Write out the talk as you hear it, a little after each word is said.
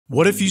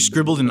What if you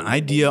scribbled an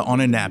idea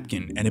on a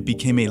napkin and it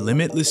became a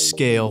limitless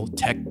scale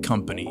tech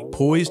company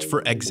poised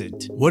for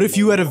exit? What if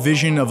you had a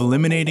vision of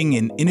eliminating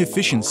an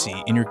inefficiency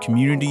in your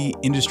community,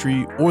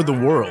 industry, or the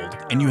world,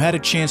 and you had a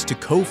chance to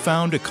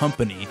co-found a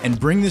company and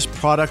bring this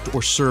product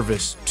or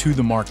service to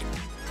the market?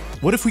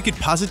 What if we could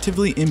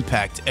positively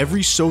impact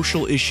every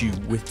social issue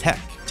with tech?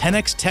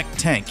 10x Tech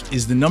Tank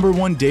is the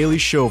 #1 daily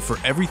show for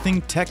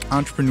everything tech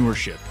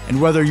entrepreneurship.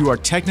 And whether you are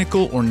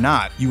technical or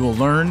not, you will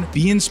learn,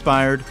 be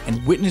inspired,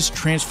 and witness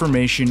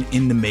transformation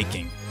in the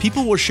making.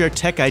 People will share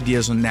tech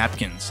ideas on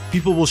napkins.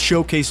 People will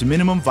showcase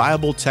minimum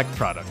viable tech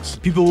products.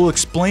 People will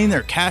explain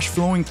their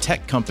cash-flowing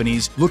tech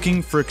companies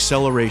looking for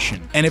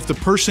acceleration. And if the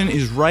person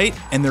is right,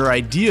 and their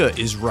idea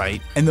is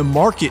right, and the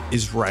market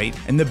is right,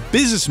 and the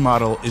business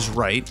model is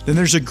right, then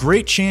there's a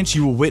great chance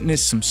you will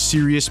witness some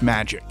serious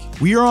magic.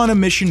 We are on a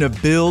mission to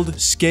build,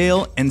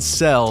 scale, and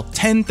sell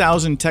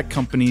 10,000 tech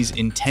companies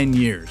in 10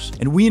 years.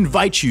 And we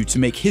invite you to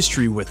make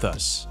history with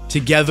us.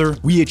 Together,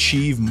 we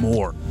achieve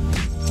more.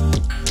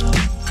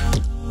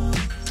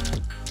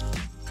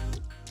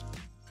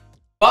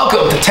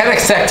 Welcome to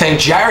 10x Tech Tank.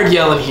 Jared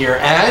Yellin here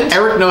and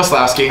Eric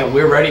Nowoslawki. And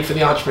we're ready for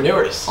the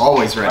entrepreneurs.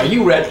 Always ready. Are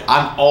you ready?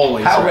 I'm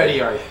always How ready.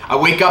 ready are you? I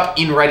wake up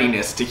in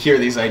readiness to hear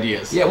these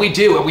ideas. Yeah, we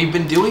do, and we've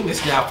been doing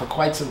this now for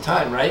quite some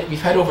time, right?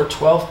 We've had over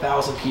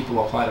 12,000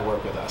 people apply to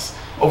work with us.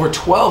 Over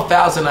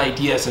 12,000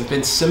 ideas have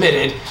been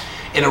submitted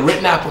in a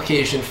written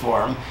application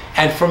form,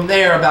 and from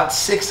there, about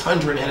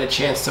 600 had a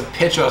chance to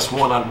pitch us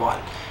one-on-one.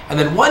 And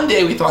then one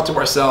day we thought to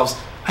ourselves,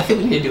 I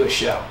think we need to do a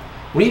show.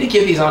 We need to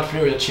give these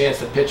entrepreneurs a chance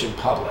to pitch in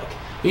public.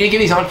 We need to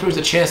give these entrepreneurs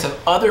a chance to have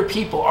other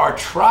people, our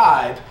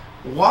tribe,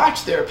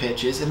 watch their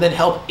pitches and then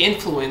help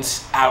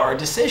influence our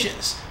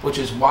decisions, which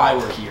is why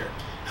we're here.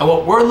 And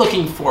what we're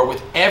looking for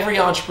with every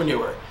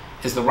entrepreneur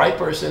is the right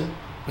person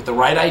with the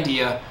right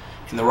idea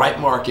in the right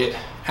market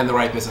and the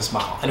right business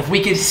model. And if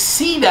we could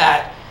see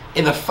that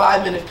in the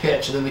 5-minute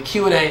pitch and then the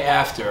Q&A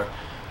after,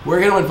 we're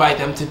going to invite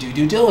them to do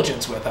due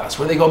diligence with us,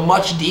 where they go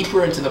much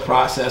deeper into the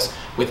process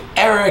with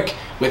Eric,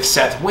 with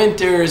Seth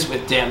Winters,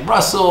 with Dan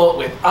Russell,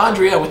 with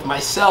Andrea, with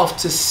myself,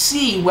 to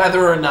see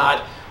whether or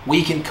not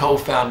we can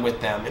co-found with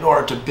them in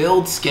order to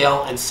build,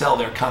 scale, and sell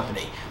their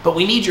company. But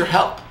we need your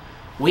help.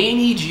 We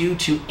need you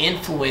to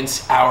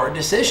influence our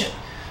decision.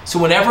 So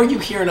whenever you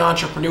hear an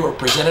entrepreneur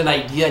present an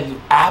idea and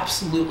you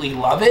absolutely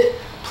love it,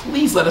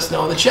 please let us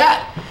know in the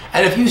chat.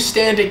 And if you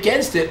stand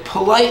against it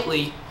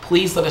politely,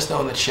 please let us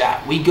know in the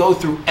chat. We go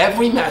through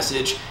every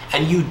message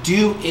and you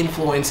do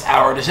influence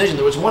our decision.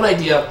 There was one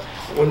idea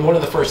in one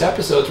of the first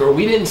episodes where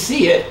we didn't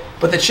see it,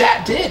 but the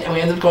chat did, and we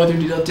ended up going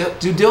through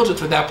due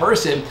diligence with that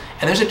person,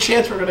 and there's a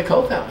chance we're gonna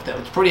co-found with them.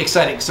 It's pretty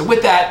exciting. So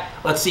with that,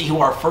 let's see who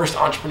our first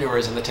entrepreneur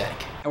is in the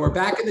tank. And we're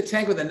back in the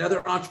tank with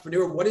another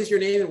entrepreneur. What is your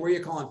name and where are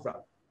you calling from?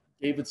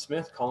 David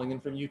Smith, calling in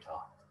from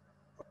Utah.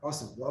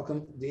 Awesome,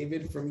 welcome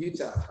David from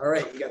Utah. All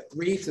right, you got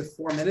 3 to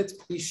 4 minutes.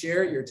 Please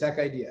share your tech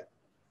idea.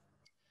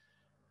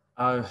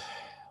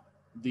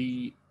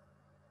 The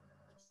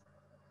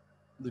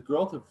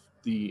growth of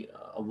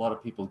a lot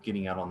of people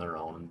getting out on their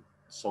own,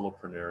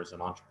 solopreneurs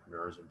and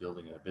entrepreneurs and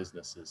building their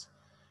businesses,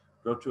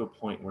 grow to a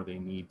point where they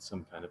need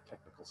some kind of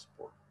technical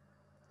support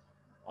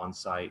on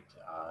site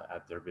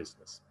at their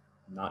business.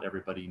 Not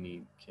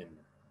everybody can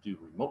do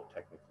remote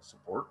technical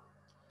support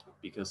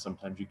because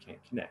sometimes you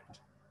can't connect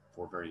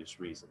for various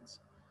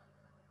reasons.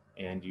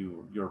 And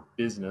your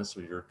business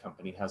or your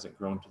company hasn't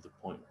grown to the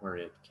point where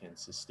it can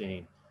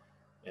sustain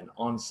an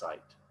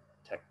on-site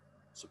tech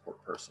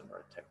support person or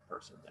a tech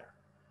person there.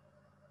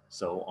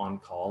 So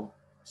on-call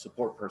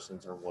support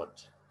persons are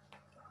what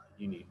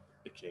you need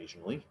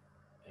occasionally,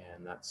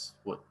 and that's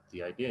what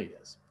the idea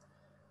is.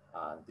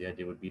 The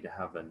idea would be to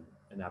have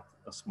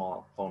a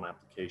small phone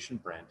application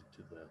branded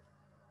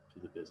to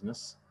the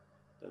business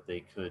that they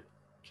could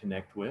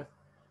connect with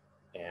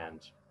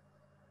and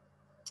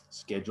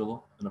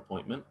schedule an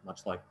appointment,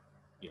 much like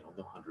the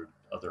 100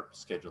 other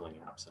scheduling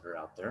apps that are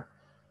out there.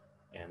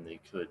 And they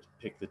could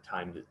pick the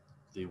time that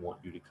they want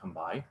you to come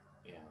by,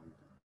 and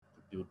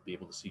you would be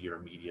able to see your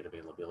immediate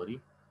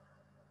availability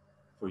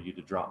for you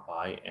to drop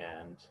by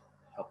and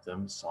help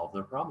them solve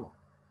their problem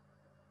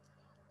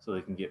so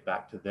they can get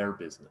back to their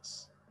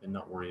business and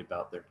not worry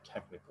about their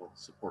technical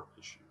support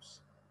issues.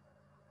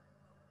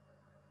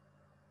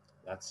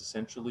 That's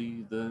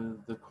essentially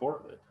the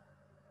core of it.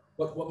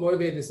 What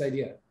motivated this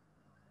idea?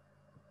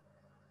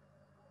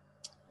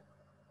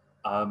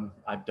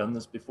 I've done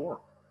this before.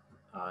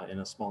 In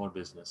a smaller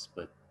business,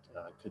 but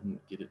couldn't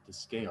get it to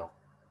scale.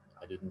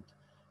 I didn't,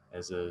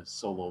 as a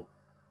solo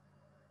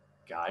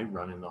guy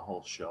running the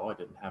whole show, I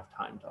didn't have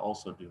time to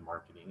also do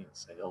marketing and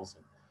sales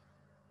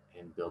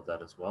and build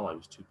that as well. I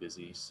was too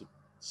busy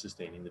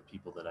sustaining the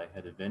people that I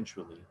had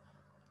eventually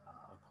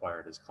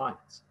acquired as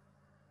clients,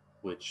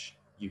 which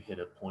you hit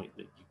a point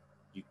that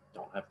you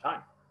don't have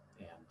time.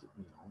 And,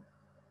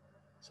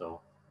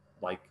 so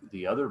like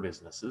the other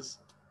businesses,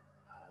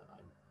 I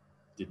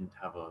didn't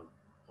have a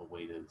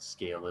way to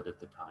scale it at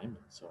the time, and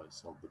so I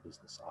sold the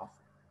business off,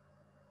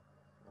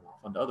 went off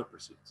on to other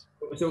pursuits.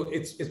 So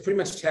it's pretty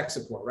much tech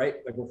support, right?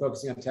 Like we're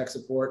focusing on tech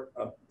support,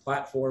 a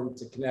platform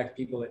to connect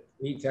people that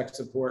need tech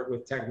support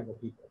with technical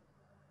people.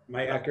 Am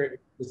I accurate?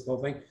 This is the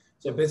whole thing.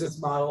 So business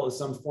model is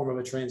some form of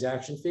a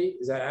transaction fee.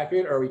 Is that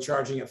accurate? Or are we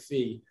charging a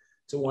fee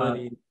to one of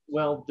the?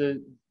 Well,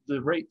 the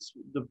rates,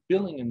 the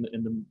billing and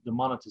the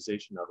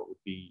monetization of it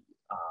would be,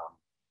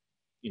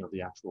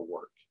 the actual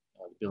work.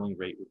 The billing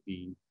rate would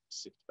be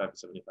 $65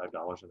 to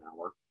 $75 an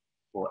hour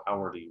for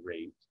hourly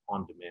rate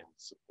on-demand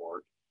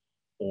support,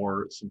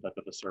 or some type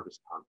of a service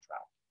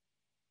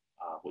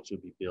contract, which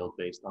would be billed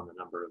based on the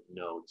number of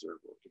nodes or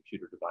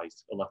computer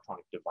device,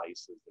 electronic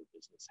devices their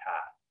business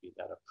had, be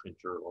that a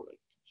printer or a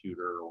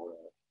computer or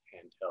a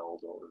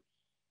handheld or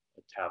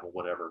a tab or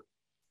whatever.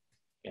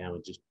 And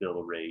would just bill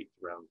a rate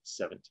around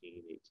 $17,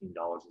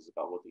 $18 is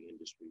about what the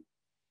industry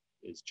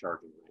is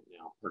charging right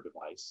now per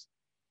device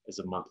as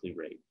a monthly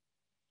rate.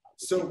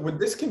 So would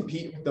this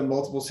compete with the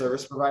multiple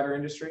service provider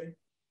industry?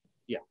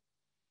 Yeah.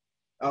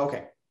 Oh,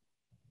 okay.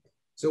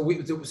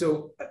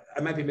 So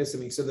I might be missing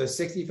something. So the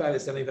 $65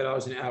 to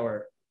 $75 an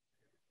hour,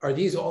 are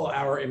these all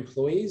our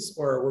employees,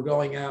 or we're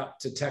going out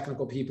to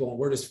technical people and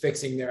we're just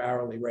fixing their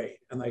hourly rate?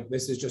 And like,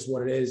 this is just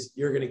what it is.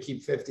 You're going to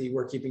keep 50,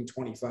 we're keeping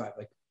 25.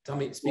 Like, tell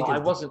me, speak.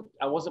 Well,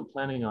 I wasn't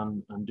planning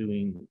on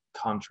doing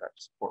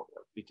contract support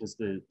work, because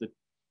the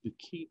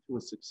key to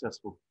a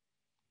successful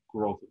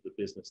growth of the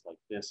business like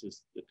this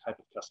is the type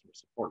of customer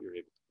support you're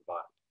able to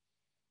provide.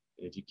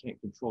 And if you can't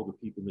control the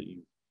people that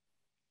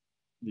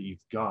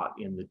you've got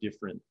in the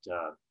different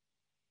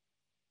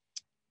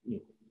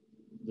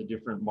the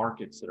different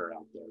markets that are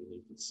out there, the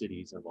different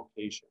cities and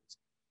locations,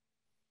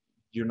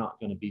 you're not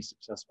going to be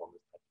successful in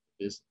this type of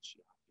business.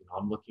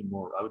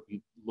 I would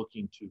be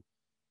looking to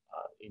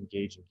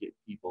engage and get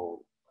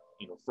people,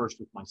 first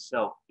with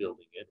myself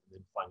building it, and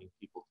then finding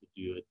people to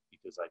do it,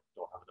 because I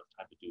don't have enough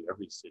time to do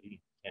every city,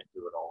 can't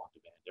do it all on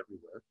demand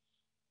everywhere.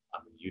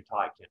 I'm in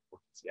Utah, I can't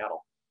work in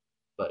Seattle,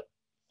 but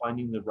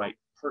finding the right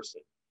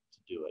person to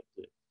do it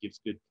that gives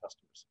good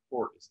customer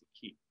support is the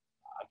key.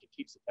 I can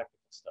teach the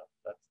technical stuff.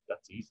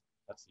 That's easy.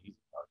 That's the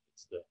easy part.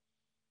 It's the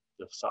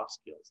soft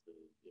skills, the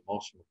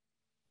emotional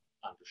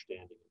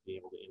understanding, and being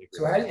able to integrate.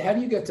 So how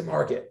do you get to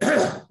market?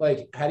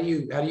 Like, how do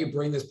you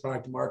bring this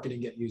product to market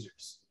and get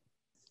users?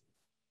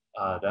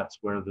 That's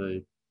where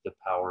the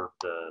power of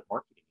the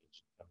marketing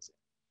engine comes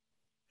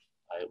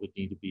in. It would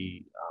need to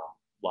be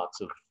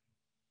lots of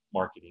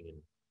marketing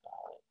and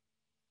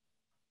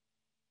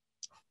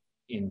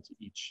into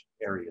each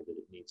area that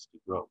it needs to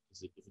grow,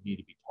 because it would need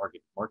to be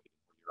targeted marketing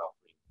when you're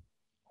offering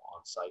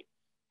on-site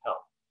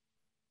help.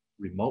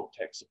 Remote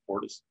tech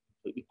support is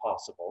completely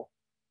possible,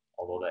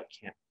 although that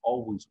can't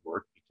always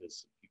work,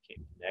 because if you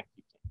can't connect,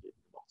 you can't get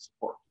remote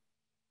support.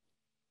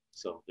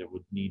 So there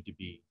would need to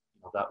be,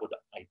 that would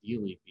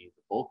ideally be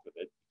the bulk of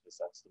it, because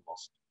that's the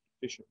most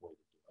efficient way to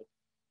do it.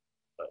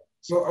 But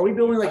so are we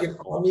building like an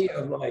army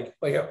of like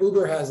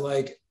Uber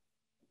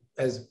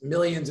has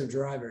millions of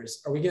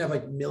drivers? Are we gonna have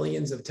like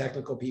millions of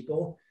technical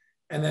people,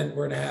 and then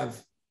we're gonna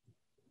have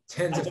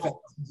tens of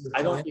thousands of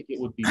I don't clients? think it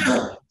would be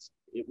millions.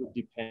 It would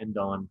depend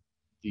on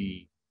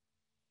the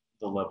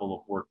level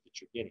of work that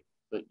you're getting.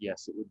 But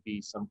yes, it would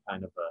be some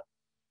kind of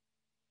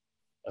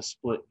a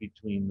split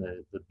between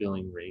the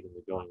billing rate and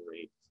the going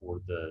rate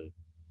for the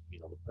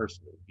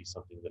person. It would be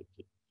something that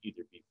could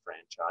either be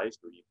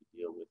franchised, or you could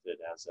deal with it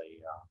as a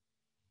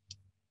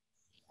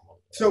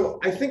so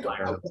I think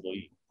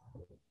employee.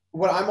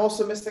 What I'm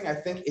also missing, I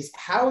think, is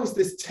how is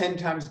this 10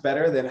 times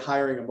better than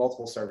hiring a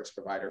multiple service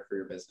provider for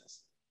your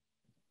business?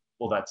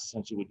 Well, that's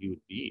essentially what you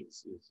would be,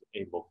 is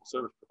a local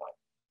service provider.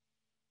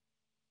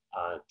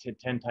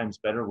 10 times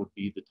better would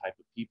be the type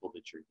of people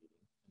that you're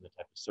getting and the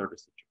type of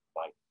service that you're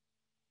providing,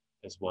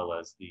 as well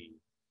as the.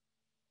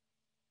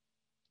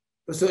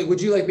 So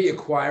would you be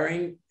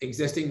acquiring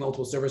existing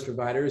multiple service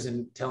providers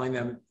and telling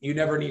them, you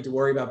never need to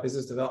worry about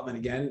business development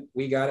again,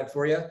 we got it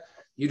for you,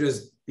 you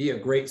just be a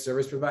great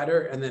service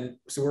provider? And then,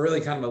 so we're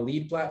really kind of a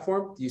lead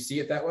platform. Do you see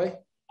it that way?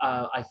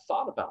 I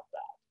thought about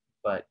that,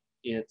 but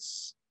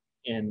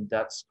and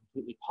that's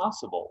completely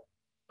possible,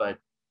 but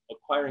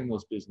acquiring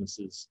those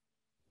businesses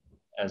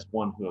as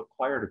one who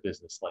acquired a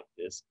business like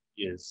this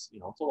is,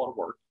 it's a lot of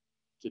work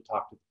to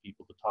talk to the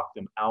people, to talk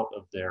them out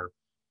of their,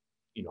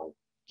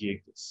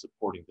 gig that's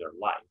supporting their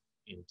life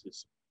into,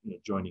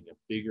 joining a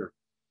bigger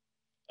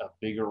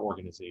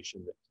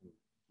organization that can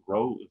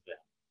grow them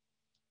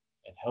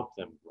and help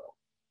them grow.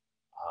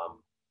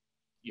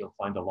 You'll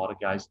find a lot of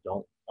guys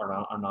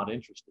are not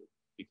interested,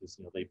 because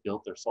they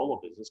built their solo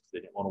business because they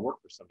didn't want to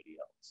work for somebody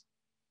else.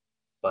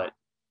 But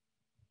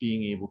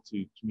being able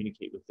to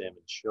communicate with them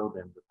and show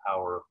them the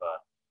power of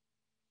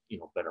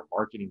better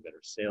marketing,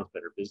 better sales,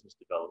 better business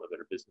development,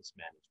 better business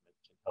management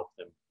can help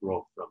them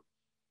grow from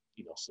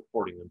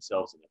supporting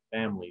themselves and their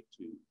family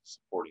to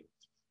supporting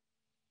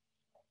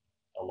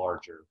a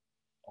larger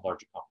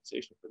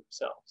compensation for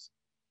themselves.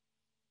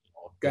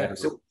 Got it.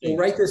 So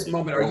right this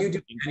moment, are you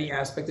doing any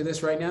aspect of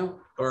this right now?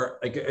 Or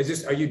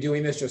are you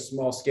doing this just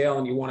small scale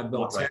and you want to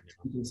build tech,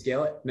 you can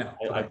scale it? No.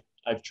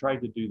 I've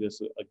tried to do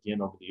this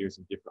again over the years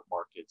in different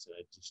markets. kids,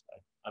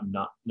 and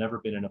I'm never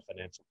been in a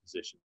financial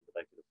position that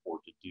I could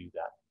afford to do that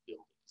and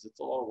build it, because it's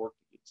a lot of work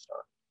to get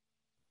started.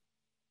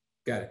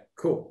 Got it.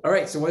 Cool. All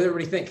right. So what does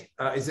everybody think?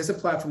 Is this a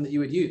platform that you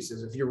would use?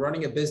 If you're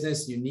running a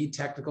business, you need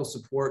technical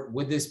support,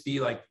 would this be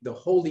like the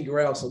holy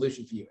grail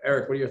solution for you?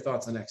 Eric, what are your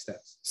thoughts on next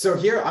steps? So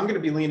here I'm going to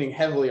be leaning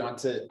heavily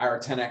onto our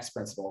 10X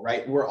principle,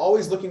 right? We're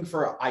always looking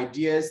for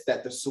ideas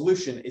that the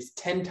solution is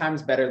 10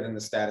 times better than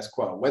the status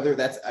quo, whether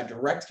that's a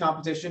direct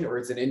competition or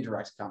it's an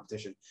indirect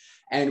competition.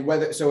 And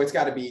so it's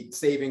got to be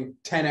saving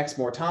 10X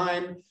more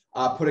time,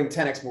 putting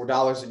 10X more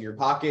dollars in your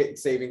pocket,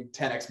 saving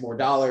 10X more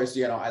dollars,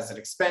 as an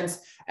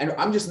expense. And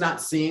I'm just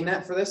not seeing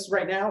that for this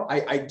right now.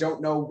 I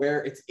don't know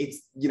where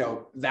it's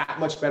that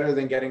much better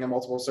than getting a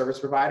multiple service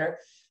provider.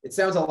 It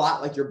sounds a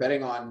lot like you're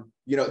betting on,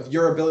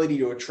 your ability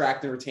to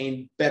attract and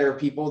retain better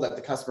people, that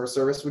the customer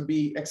service would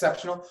be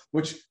exceptional,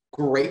 which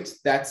great.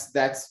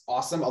 That's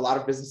awesome. A lot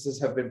of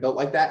businesses have been built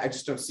like that. I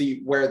just don't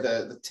see where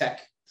the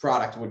tech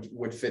product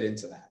would fit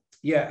into that.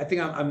 Yeah, I think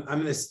I'm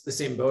in the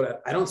same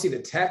boat. I don't see the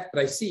tech,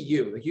 but I see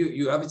you. Like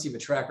you obviously have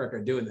a track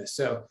record doing this.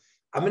 So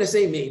I'm going to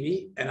say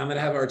maybe, and I'm going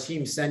to have our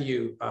team send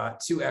you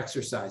 2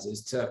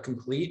 exercises to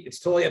complete. It's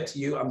totally up to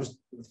you. I'm just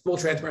full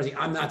transparency.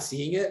 I'm not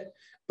seeing it,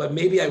 but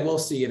maybe I will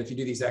see it if you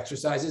do these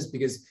exercises,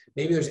 because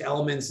maybe there's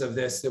elements of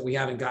this that we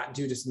haven't gotten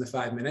to just in the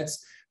 5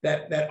 minutes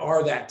that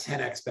are that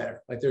 10X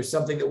better. Like there's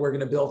something that we're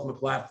going to build from a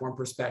platform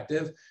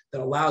perspective that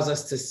allows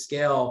us to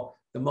scale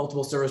the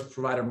multiple service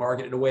provider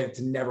market in a way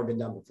that's never been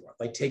done before,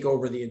 like take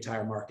over the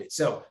entire market.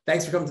 So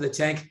thanks for coming to the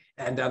tank,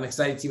 and I'm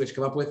excited to see what you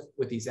come up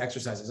with these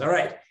exercises. All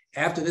right,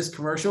 after this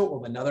commercial,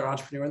 we'll have another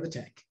entrepreneur in the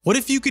tank. What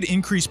if you could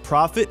increase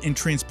profit and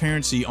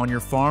transparency on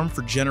your farm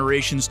for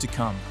generations to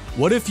come?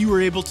 What if you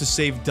were able to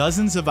save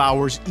dozens of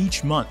hours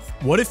each month?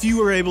 What if you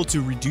were able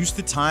to reduce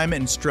the time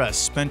and stress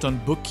spent on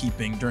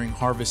bookkeeping during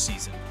harvest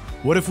season?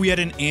 What if we had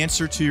an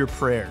answer to your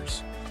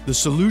prayers? The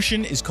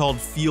solution is called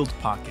Field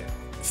Pocket.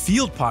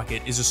 Field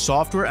Pocket is a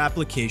software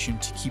application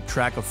to keep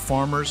track of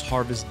farmers'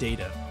 harvest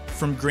data,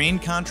 from grain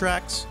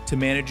contracts to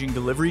managing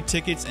delivery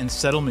tickets and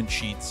settlement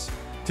sheets,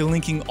 to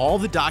linking all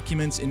the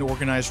documents in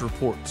organized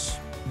reports.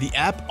 The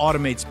app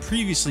automates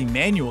previously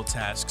manual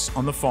tasks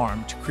on the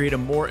farm to create a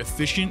more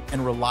efficient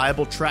and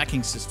reliable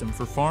tracking system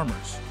for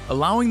farmers,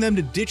 allowing them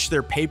to ditch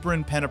their paper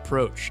and pen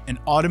approach and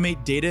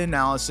automate data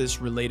analysis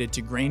related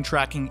to grain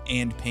tracking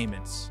and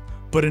payments.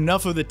 But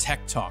enough of the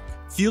tech talk.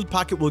 Field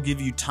Pocket will give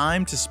you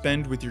time to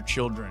spend with your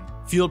children.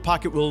 Field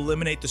Pocket will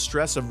eliminate the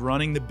stress of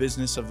running the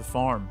business of the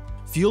farm.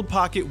 Field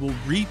Pocket will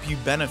reap you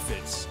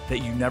benefits that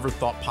you never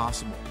thought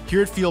possible.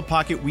 Here at Field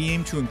Pocket, we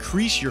aim to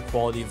increase your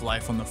quality of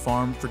life on the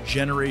farm for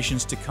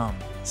generations to come.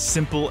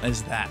 Simple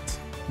as that.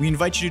 We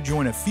invite you to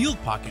join a Field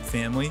Pocket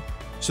family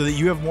so that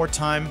you have more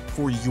time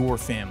for your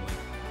family.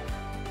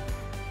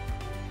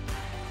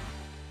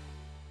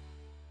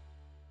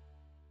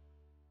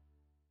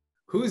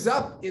 Who's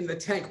up in the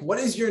tank? What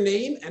is your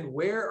name and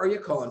where are you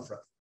calling from?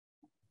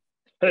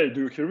 Hey,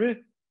 do you hear me?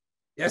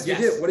 Yes, you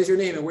do. What is your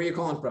name and where are you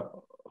calling from?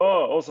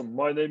 Oh, awesome.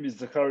 My name is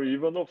Zakhary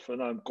Ivanov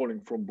and I'm calling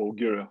from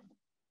Bulgaria.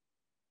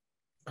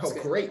 Oh,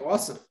 great.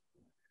 Awesome.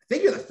 I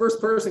think you're the first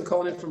person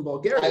calling in from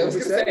Bulgaria. I was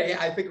going to say,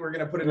 I think we're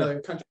going to put another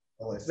country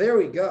on the list. There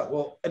we go.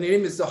 Well, and your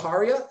name is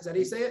Zaharia? Is that how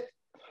you say it?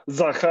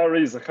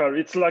 Zakhary.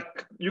 It's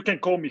like, you can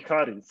call me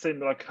Harry, same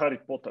like Harry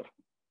Potter.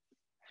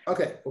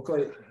 Okay, we'll call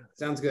it.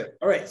 Sounds good.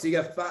 All right, so you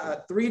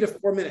got 3 to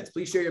 4 minutes.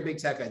 Please share your big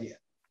tech idea.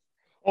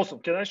 Awesome.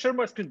 Can I share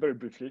my screen very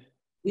briefly?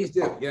 Please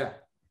do, yeah.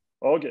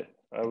 Okay,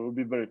 I will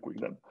be very quick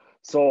then.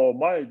 So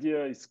my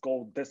idea is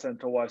called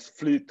Decentralized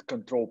Fleet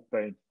Control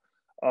Pane.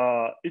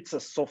 It's a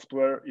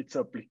software, it's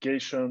an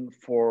application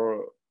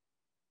for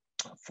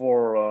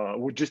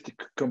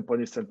logistic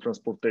companies and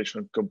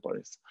transportation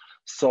companies.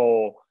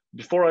 So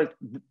before I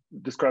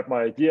describe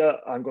my idea,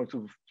 I'm going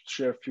to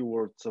share a few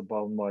words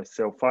about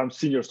myself. I'm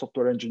senior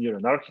software engineer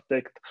and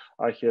architect.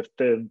 I have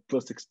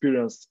 10+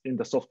 experience in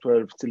the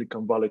software of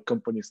Silicon Valley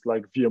companies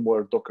like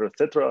VMware, Docker,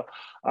 etc.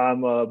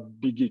 I'm a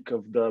big geek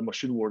of the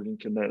machine learning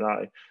and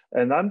AI.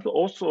 And I'm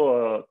also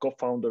a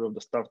co-founder of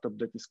the startup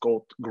that is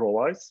called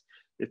Growize.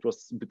 It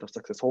was a bit of a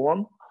successful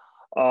one.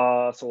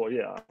 So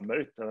yeah, I'm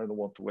married and I don't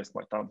want to waste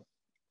my time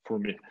for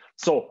me.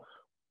 So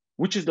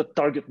which is the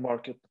target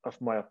market of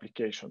my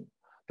application?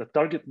 The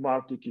target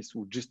market is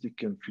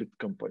logistic and fleet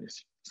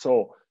companies.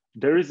 So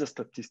there is a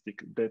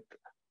statistic that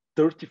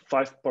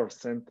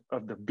 35%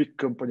 of the big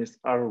companies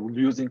are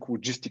using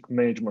logistic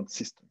management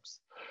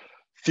systems.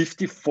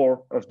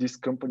 54 of these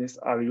companies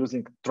are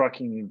using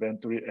tracking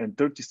inventory, and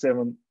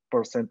 37%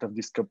 of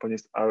these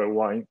companies are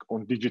relying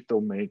on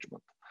digital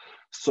management.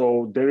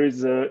 So there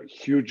is a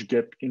huge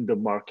gap in the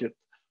market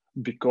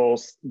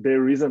because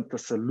there isn't a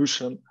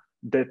solution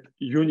that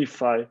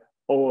unify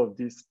all of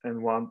this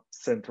in one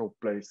central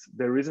place.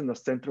 There isn't a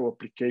central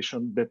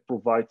application that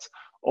provides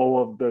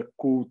all of the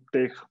cool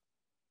tech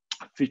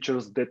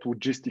features that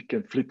logistic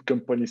and fleet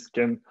companies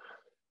can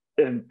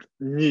and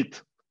need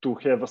to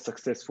have a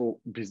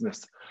successful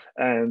business.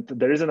 And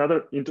there is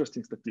another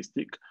interesting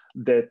statistic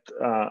that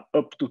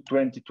up to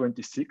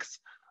 2026,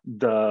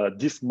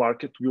 this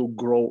market will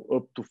grow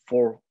up to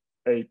 $4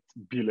 8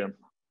 billion.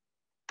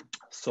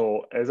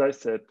 So as I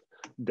said,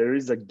 there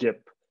is a gap,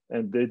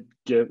 and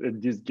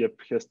this gap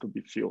has to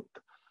be filled.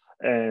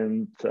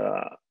 And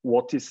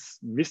what is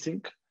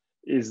missing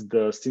is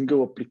the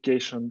single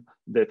application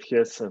that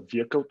has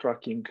vehicle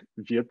tracking,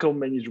 vehicle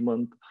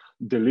management,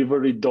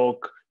 delivery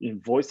dock,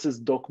 invoices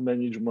dock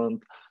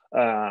management.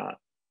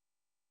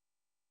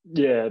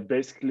 Yeah,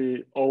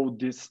 basically all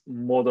this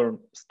modern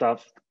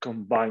stuff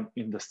combined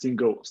in the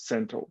single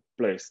central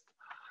place.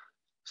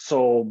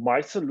 So my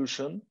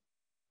solution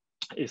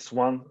is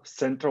one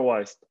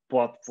centralized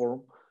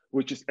platform,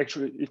 which is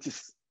actually, it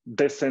is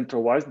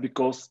decentralized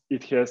because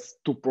it has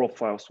two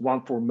profiles,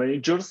 one for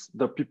managers,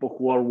 the people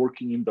who are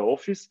working in the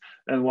office,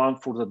 and one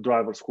for the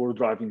drivers who are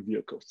driving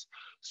vehicles.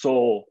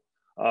 So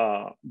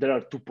there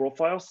are two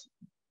profiles,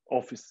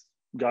 office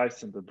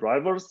guys and the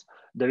drivers.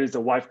 There is a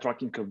live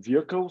tracking of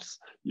vehicles.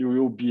 You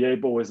will be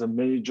able as a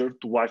manager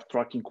to live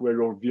tracking where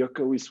your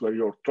vehicle is, where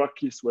your truck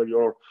is, where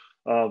your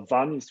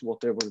van is,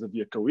 whatever the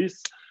vehicle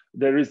is.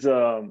 There is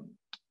a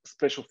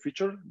special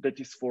feature that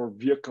is for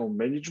vehicle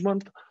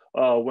management.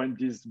 When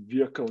this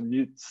vehicle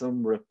needs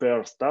some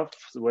repair stuff,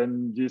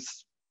 when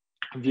this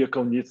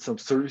vehicle needs some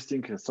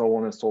servicing and so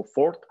on and so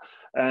forth.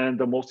 And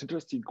the most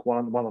interesting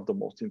one of the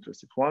most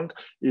interesting one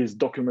is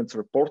documents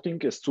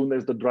reporting. As soon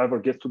as the driver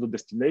gets to the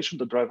destination,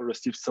 the driver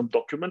receives some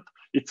document.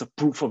 It's a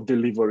proof of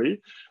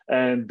delivery.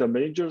 And the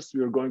managers,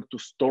 we are going to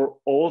store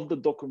all of the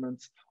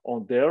documents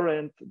on their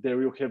end. They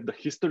will have the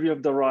history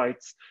of the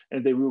rights,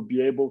 and they will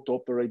be able to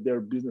operate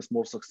their business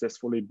more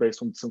successfully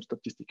based on some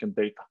statistic and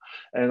data.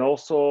 And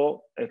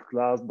also, at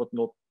last but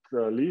not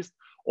least,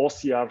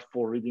 OCR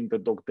for reading the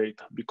doc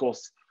data,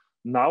 because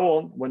now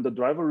on, when the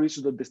driver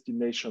reaches the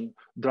destination,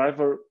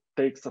 driver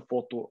takes a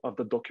photo of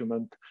the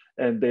document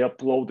and they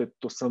upload it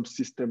to some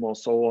system or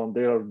so on.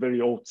 They are very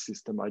old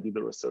system, I did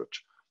the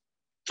research.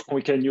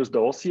 We can use the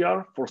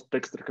OCR for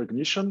text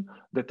recognition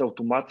that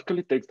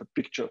automatically takes the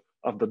picture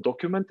of the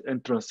document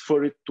and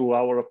transfer it to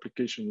our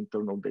application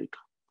internal data,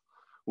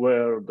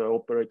 where the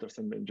operators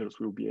and managers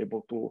will be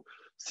able to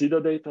see the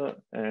data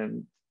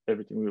and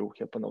everything will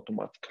happen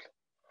automatically.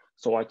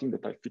 So I think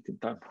that I fit in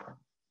time.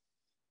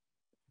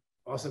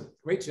 Awesome.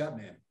 Great job,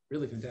 man.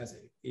 Really fantastic.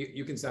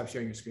 You can stop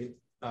sharing your screen.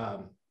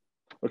 Okay.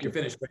 You're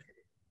finished.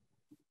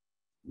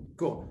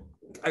 Cool.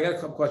 I got a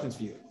couple questions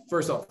for you.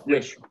 First off,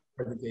 great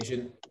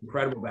presentation,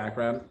 incredible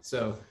background.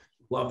 So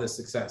love the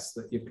success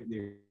that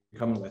you're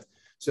coming with.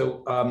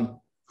 So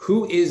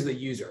who is the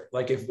user?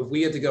 Like if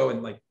we had to go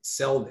and like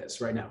sell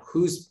this right now,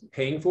 who's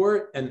paying for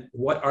it and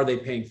what are they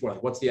paying for?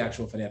 Like what's the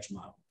actual financial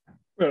model?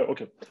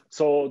 Okay,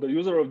 so the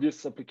user of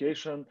this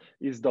application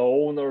is the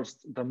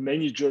owners, the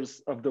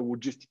managers of the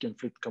logistic and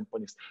fleet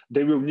companies.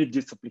 They will need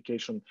this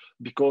application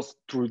because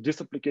through this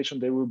application,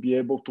 they will be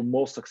able to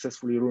most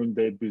successfully run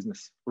their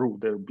business.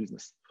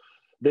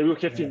 They will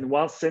have in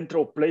one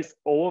central place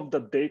all of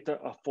the data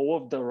of all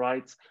of the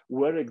rights,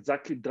 where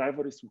exactly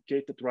driver is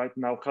located right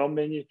now, how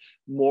many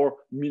more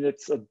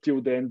minutes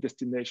until the end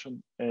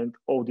destination, and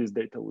all this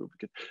data will be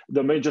get.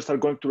 The managers are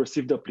going to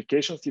receive the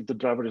applications. If the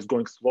driver is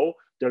going slow,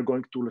 they're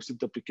going to receive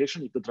the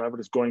application. If the driver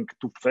is going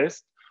too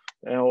fast,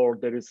 or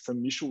there is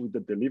some issue with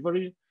the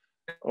delivery.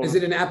 Is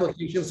it an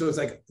application? So it's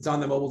like, it's on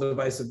the mobile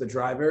device of the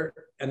driver,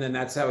 and then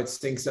that's how it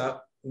syncs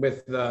up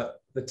with the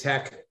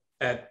tech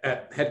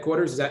at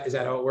headquarters? Is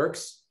that how it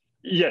works?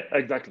 Yeah,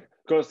 exactly.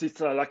 Because it's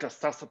like a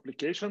SaaS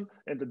application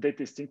and the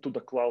data is synced to the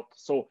cloud.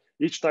 So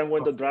each time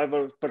when the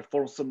driver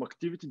performs some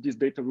activity, this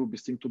data will be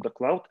synced to the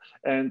cloud.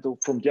 And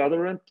from the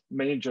other end,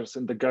 managers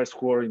and the guys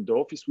who are in the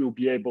office will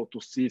be able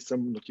to see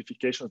some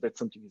notifications that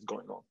something is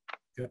going on.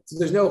 So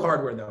there's no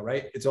hardware though,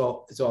 right? It's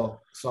all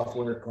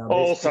software.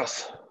 All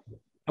SaaS.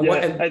 And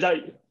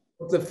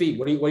what's the fee?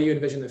 What do you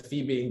envision the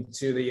fee being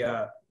to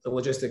the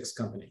logistics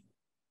company?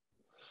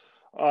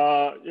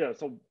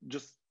 So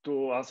just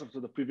to answer to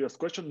the previous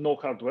question, no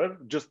hardware,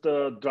 just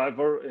the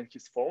driver and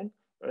his phone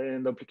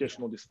and the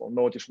application on this phone,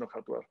 no additional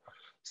hardware.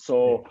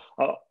 So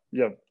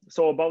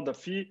so about the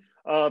fee,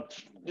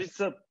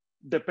 this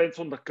depends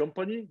on the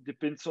company,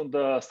 depends on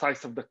the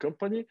size of the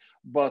company,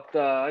 but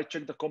I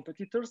checked the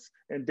competitors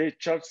and they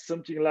charge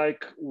something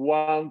like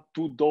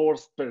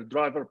 $1-2 per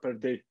driver per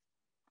day.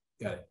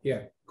 Got it.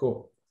 Yeah,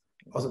 cool.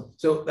 Awesome.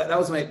 So that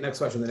was my next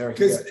question, then Eric.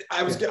 Because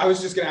I was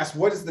just going to ask,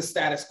 what is the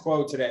status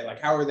quo today? Like,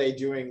 how are they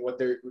doing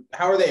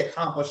how are they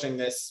accomplishing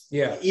this?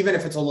 Yeah. Even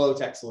if it's a low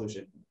tech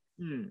solution.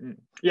 Mm-hmm.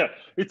 Yeah,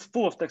 it's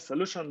full of tech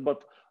solution,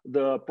 but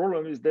the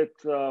problem is that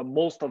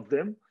most of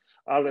them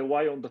are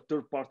rely on the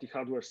third-party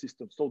hardware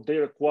system. So they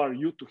require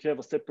you to have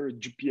a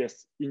separate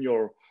GPS in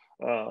your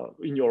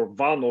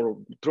van or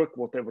truck,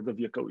 whatever the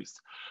vehicle is.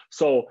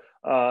 So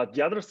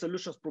the other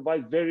solutions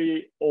provide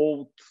very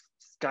old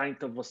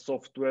kind of a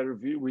software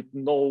with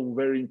no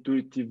very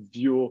intuitive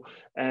view,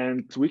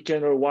 and we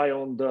can rely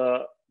on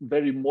the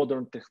very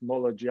modern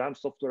technology. I'm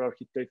software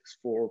architect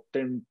for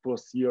 10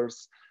 plus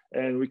years,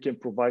 and we can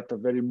provide a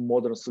very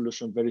modern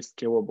solution, very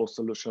scalable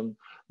solution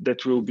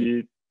that will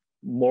be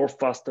more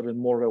faster and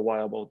more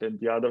reliable than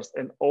the others.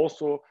 And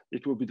also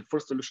it will be the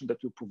first solution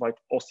that will provide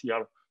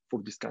OCR for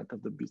this kind of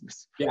the business.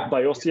 Yeah.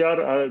 By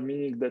OCR,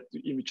 meaning that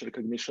image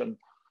recognition.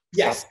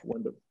 Yes. Stuff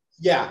when the,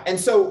 Yeah, and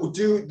so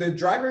do the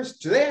drivers,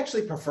 do they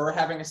actually prefer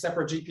having a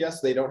separate GPS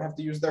so they don't have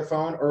to use their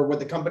phone, or would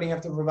the company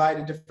have to provide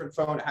a different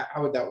phone? How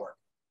would that work?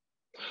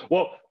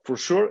 well, for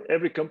sure,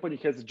 every company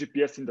has a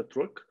GPS in the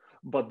truck,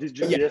 but this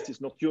GPS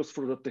is not used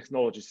for the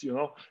technologies. You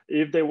know,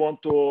 if they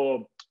want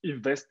to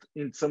invest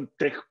in some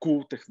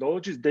cool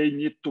technologies, they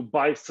need to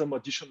buy some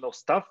additional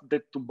stuff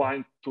that to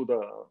bind to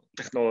the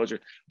technology,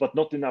 but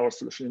not in our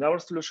solution. In our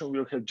solution,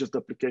 we'll have just the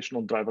application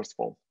on driver's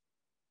phone.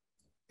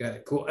 Got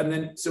it. Cool. And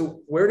then,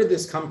 so where did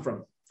this come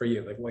from for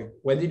you? Like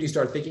when did you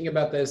start thinking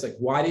about this? Like,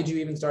 why did you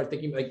even start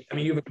thinking? Like, I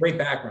mean, you have a great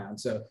background,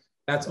 so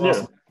that's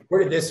awesome. Yeah.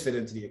 Where did this fit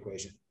into the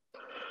equation?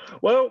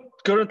 Well,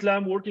 currently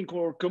I'm working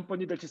for a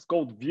company that is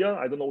called Via.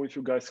 I don't know if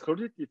you guys heard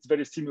it. It's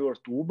very similar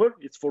to Uber.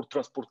 It's for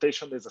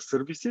transportation as a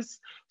services.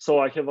 So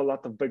I have a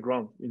lot of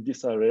background in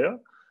this area.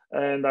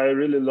 And I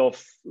really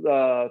love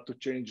to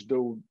change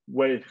the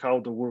way how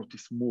the world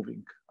is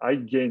moving. I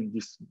gained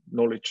this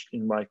knowledge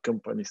in my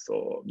company.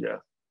 So yeah.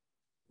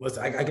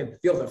 Listen, I can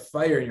feel the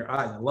fire in your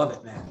eyes. I love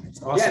it, man.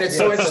 It's awesome. Yeah, and it's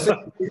so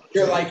interesting.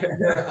 You're like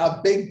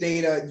a big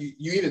data.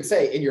 You even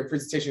say in your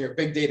presentation, you're a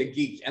big data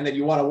geek, and then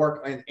you want to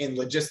work in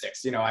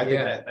logistics. You know, I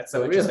think that's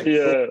so interesting.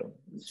 Yeah.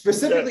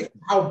 Specifically,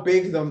 how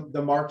big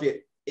the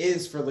market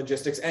is for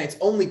logistics, and it's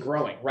only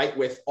growing, right?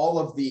 With all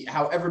of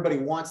how everybody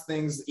wants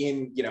things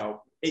in, you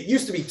know, it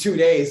used to be 2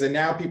 days, and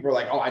now people are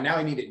like, oh, now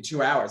I need it in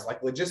 2 hours.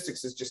 Like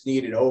logistics is just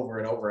needed over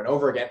and over and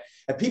over again.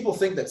 And people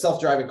think that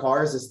self-driving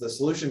cars is the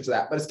solution to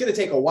that, but it's going to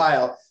take a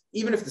while,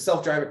 even if the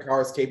self-driving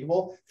car is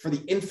capable, for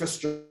the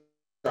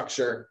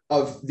infrastructure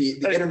of the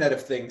Internet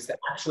of Things to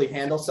actually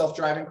handle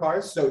self-driving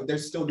cars. So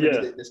there's still going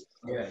to be this.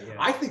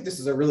 I think this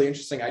is a really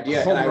interesting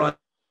idea.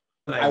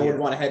 I would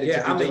want to head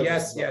into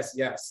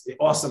yes.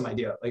 Awesome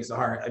idea. Like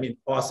Zahar, I mean,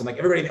 awesome. Like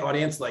everybody in the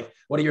audience, like,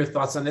 what are your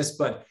thoughts on this?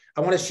 But I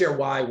want to share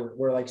why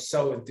we're like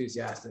so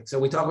enthusiastic. So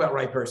we talk about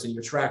right person.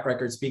 Your track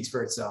record speaks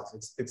for itself.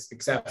 It's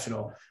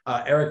exceptional.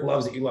 Eric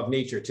loves that you love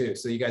nature too.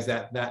 So you guys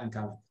that in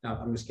common. No,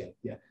 I'm just kidding.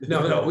 Yeah.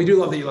 No, we do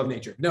love that you love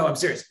nature. No, I'm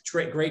serious.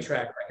 Great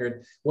track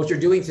record. What you're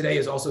doing today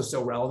is also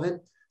so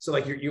relevant. So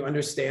like you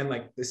understand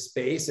like the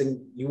space and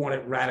you want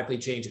to radically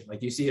change it.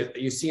 Like you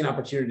see an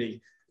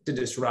opportunity to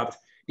disrupt.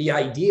 The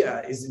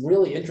idea is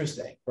really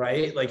interesting,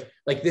 right?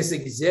 Like this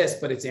exists,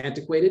 but it's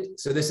antiquated.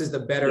 So this is the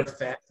better,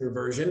 faster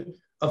version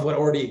of what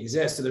already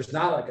exists. So there's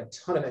not like a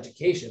ton of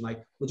education.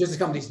 Like logistics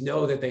companies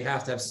know that they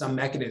have to have some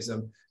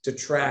mechanism to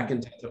track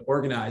and to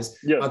organize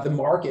the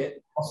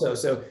market also.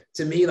 So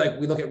to me, like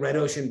we look at red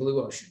ocean,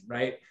 blue ocean,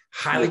 right?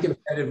 Highly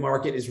competitive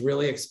market is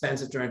really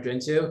expensive to enter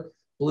into.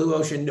 Blue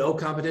ocean, no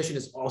competition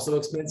is also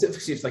expensive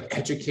because you have to like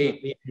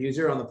educate the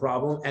user on the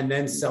problem and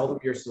then sell them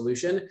your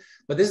solution.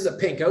 But this is a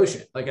pink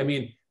ocean. Like, I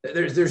mean,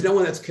 there's no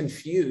one that's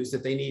confused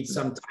that they need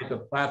some type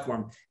of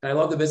platform. And I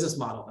love the business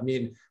model. I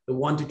mean, the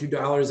 $1 to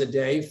 $2 a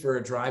day for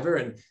a driver,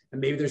 and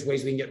maybe there's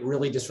ways we can get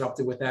really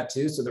disruptive with that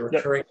too. So the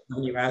recurring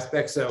revenue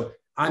aspect. So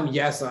I'm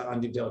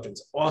on due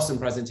diligence. Awesome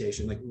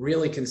presentation, like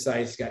really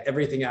concise, got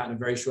everything out in a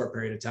very short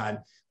period of time.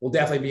 We'll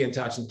definitely be in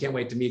touch and can't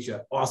wait to meet you.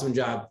 Awesome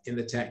job in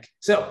the tank.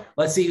 So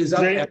let's see who's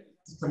up at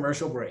this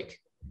commercial break.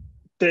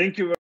 Thank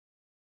you.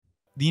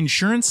 The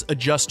insurance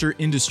adjuster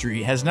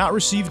industry has not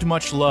received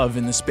much love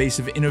in the space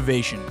of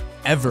innovation,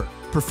 ever.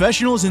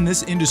 Professionals in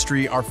this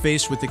industry are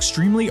faced with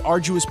extremely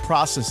arduous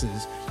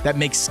processes that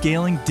make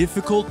scaling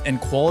difficult and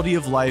quality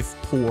of life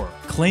poor.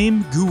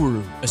 Claim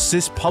Guru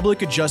assists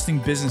public adjusting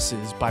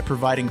businesses by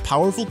providing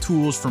powerful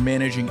tools for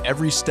managing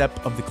every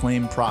step of the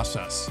claim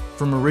process,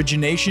 from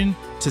origination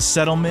to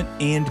settlement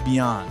and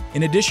beyond.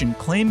 In addition,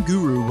 Claim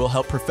Guru will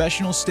help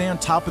professionals stay on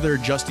top of their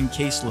adjusting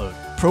caseload,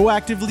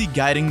 proactively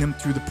guiding them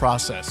through the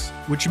process,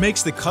 which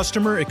makes the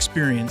customer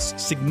experience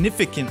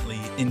significantly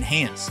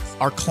enhanced.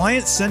 Our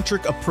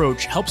client-centric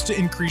approach helps to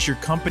increase your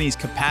company's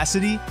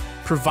capacity,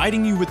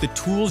 providing you with the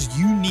tools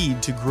you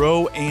need to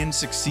grow and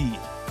succeed.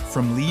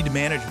 From lead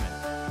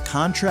management,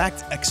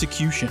 contract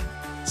execution,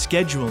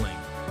 scheduling,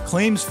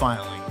 claims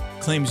filing,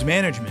 claims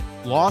management,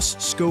 loss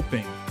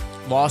scoping,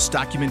 loss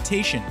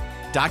documentation,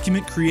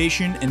 document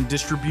creation and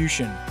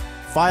distribution,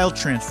 file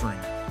transferring,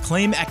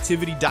 claim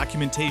activity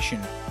documentation,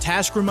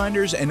 task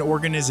reminders and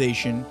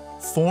organization,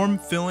 form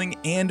filling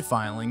and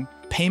filing,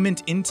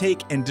 payment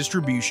intake and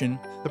distribution.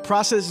 The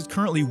process is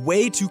currently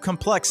way too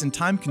complex and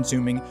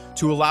time-consuming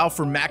to allow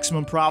for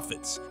maximum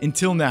profits.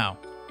 Until now,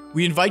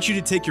 we invite you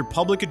to take your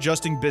public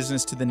adjusting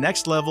business to the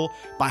next level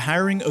by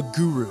hiring a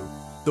guru,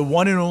 the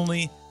one and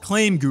only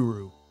Claim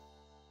Guru.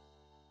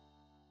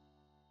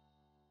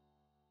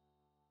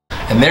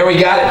 And there we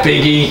got it,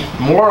 Biggie.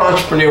 More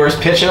entrepreneurs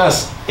pitching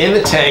us in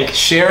the tank,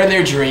 sharing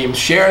their dreams,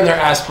 sharing their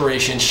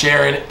aspirations,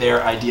 sharing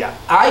their idea.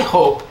 I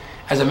hope,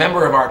 as a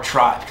member of our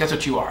tribe, because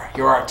that's what you are.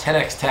 You're our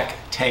 10x Tech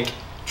Tank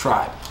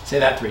Tribe. Say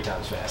that 3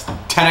 times fast.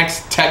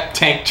 10x Tech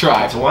Tank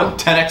Tribe. That's 1.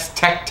 10x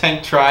Tech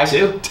Tank Tribe.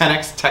 2.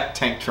 10x Tech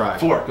Tank Tribe.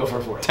 4. Go for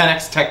a 4th.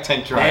 10x Tech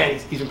Tank Tribe. Man,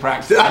 he's been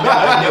practicing.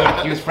 I knew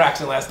it. He was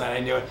practicing last night. I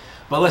knew it.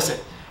 But listen,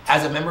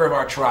 as a member of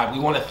our tribe,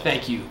 we want to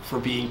thank you for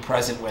being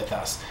present with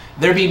us.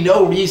 There'd be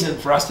no reason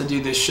for us to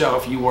do this show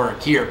if you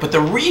weren't here. But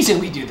the reason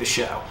we do the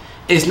show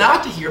is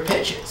not to hear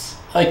pitches.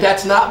 Like,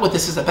 that's not what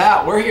this is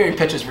about. We're hearing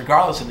pitches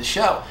regardless of the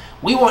show.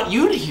 We want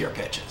you to hear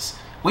pitches.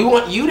 We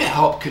want you to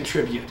help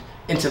contribute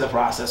into the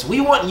process.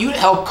 We want you to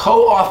help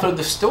co-author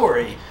the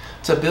story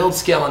to build,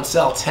 scale, and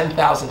sell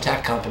 10,000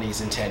 tech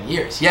companies in 10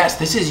 years. Yes,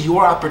 this is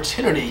your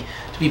opportunity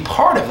to be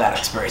part of that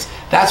experience.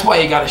 That's why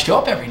you got to show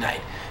up every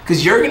night,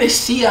 because you're going to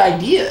see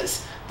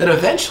ideas that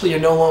eventually are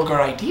no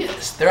longer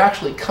ideas. They're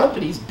actually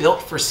companies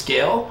built for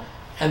scale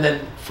and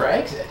then for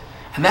exit.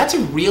 And that's a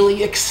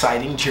really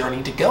exciting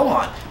journey to go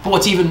on. But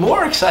what's even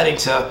more exciting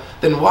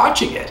than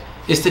watching it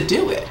is to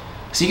do it.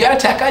 So you got a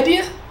tech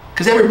idea?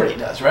 Because everybody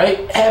does,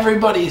 right?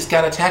 Everybody's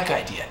got a tech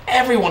idea.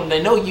 Everyone, and I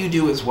know you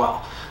do as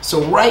well.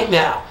 So right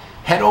now,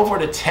 head over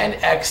to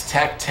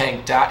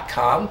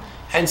 10xtechtank.com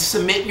and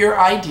submit your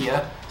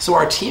idea so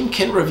our team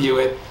can review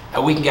it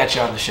and we can get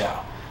you on the show.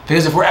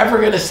 Because if we're ever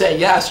going to say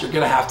yes, you're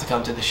going to have to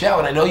come to the show.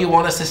 And I know you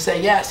want us to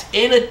say yes.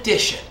 In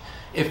addition,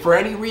 if for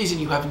any reason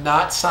you have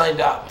not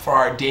signed up for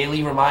our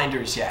daily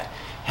reminders yet,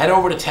 head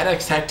over to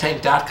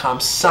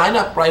 10xtechtank.com, sign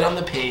up right on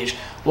the page.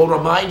 We'll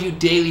remind you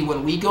daily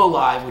when we go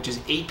live, which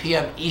is 8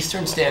 p.m.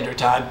 Eastern Standard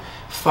Time,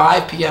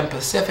 5 p.m.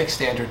 Pacific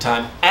Standard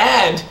Time,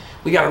 and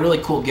we got a really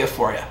cool gift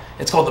for you.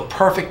 It's called the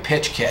Perfect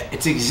Pitch Kit.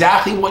 It's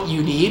exactly what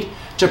you need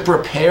to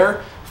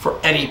prepare for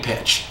any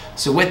pitch.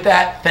 So with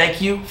that, thank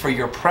you for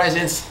your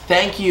presence.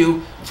 Thank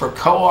you for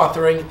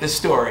co-authoring the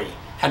story.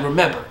 And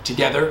remember,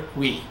 together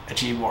we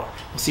achieve more.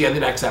 We'll see you on the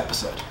next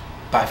episode.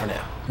 Bye for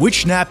now.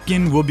 Which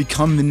napkin will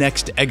become the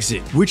next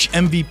exit? Which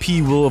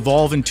MVP will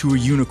evolve into a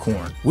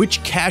unicorn?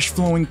 Which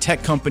cash-flowing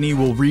tech company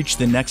will reach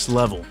the next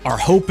level? Our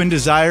hope and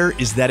desire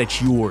is that it's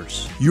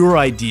yours. Your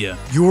idea,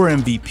 your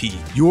MVP,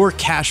 your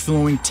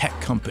cash-flowing tech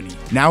company.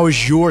 Now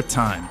is your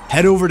time.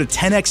 Head over to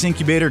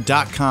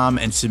 10xincubator.com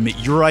and submit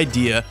your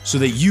idea so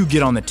that you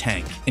get on the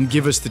tank and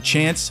give us the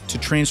chance to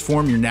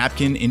transform your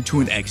napkin into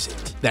an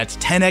exit. That's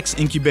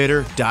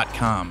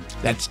 10xincubator.com.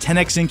 That's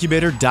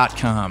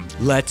 10xincubator.com.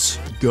 Let's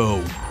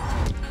go.